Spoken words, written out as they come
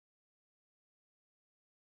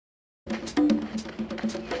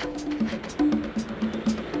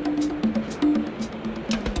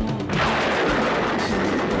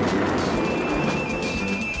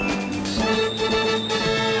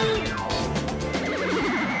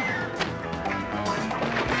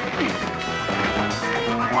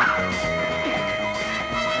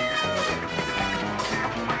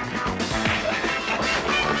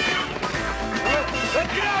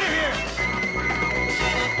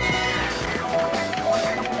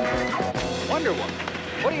Wonder Woman.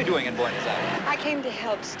 What are you doing in Buenos Aires? I came to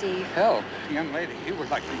help, Steve. Help? Young lady, you were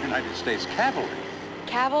like the United States Cavalry.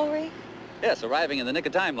 Cavalry? Yes, arriving in the nick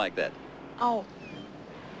of time like that. Oh.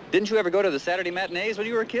 Didn't you ever go to the Saturday matinees when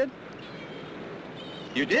you were a kid?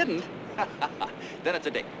 You didn't? Then it's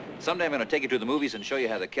a date. Someday I'm going to take you to the movies and show you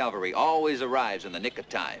how the cavalry always arrives in the nick of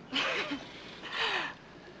time.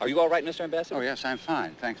 Are you all right, Mr. Ambassador? Oh, yes, I'm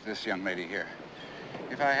fine, thanks to this young lady here.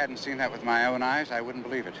 If I hadn't seen that with my own eyes, I wouldn't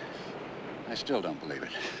believe it. I still don't believe it.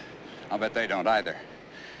 I'll bet they don't either.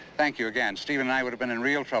 Thank you again. Steve and I would have been in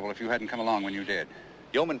real trouble if you hadn't come along when you did.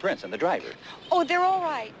 Yeoman Prince and the driver. Oh, they're all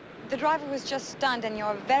right. The driver was just stunned, and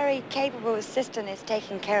your very capable assistant is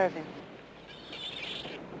taking care of him.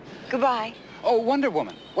 Goodbye. Oh, Wonder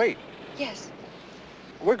Woman, wait. Yes.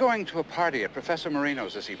 We're going to a party at Professor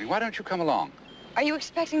Marino's this evening. Why don't you come along? Are you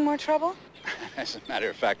expecting more trouble? As a matter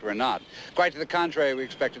of fact, we're not. Quite to the contrary, we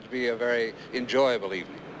expect it to be a very enjoyable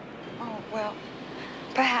evening. Oh, well,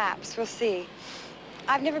 perhaps. We'll see.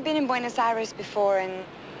 I've never been in Buenos Aires before, and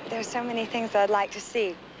there's so many things that I'd like to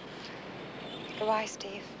see. Goodbye,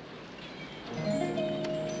 Steve.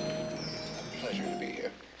 Pleasure to be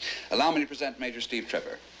here. Allow me to present Major Steve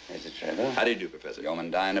Trevor. Major Trevor? How do you do, Professor? Yeoman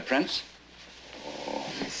Diana Prince. Oh,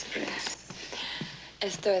 Miss Prince.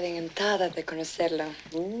 Estoy encantada de conocerlo.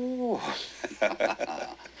 Ooh.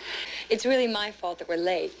 It's really my fault that we're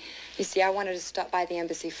late. You see, I wanted to stop by the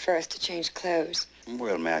embassy first to change clothes.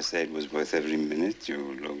 Well, may I say it was worth every minute.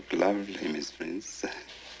 You look lovely, Miss Prince.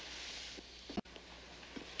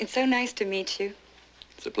 It's so nice to meet you.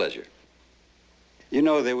 It's a pleasure. You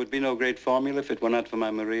know, there would be no great formula if it were not for my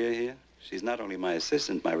Maria here. She's not only my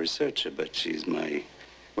assistant, my researcher, but she's my,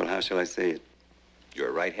 well, how shall I say it?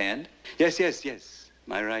 Your right hand? Yes, yes, yes.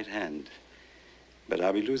 My right hand. But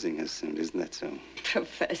I'll be losing her soon, isn't that so?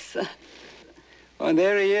 Professor. Oh, and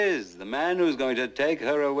there he is, the man who's going to take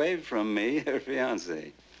her away from me, her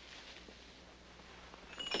fiancé.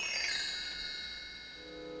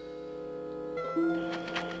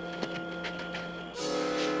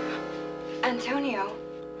 Antonio.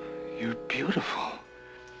 You're beautiful.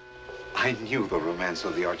 I knew the romance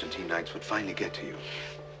of the Argentine nights would finally get to you.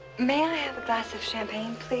 May I have a glass of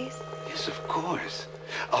champagne, please? Yes, of course.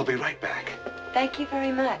 I'll be right back. Thank you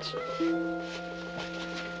very much.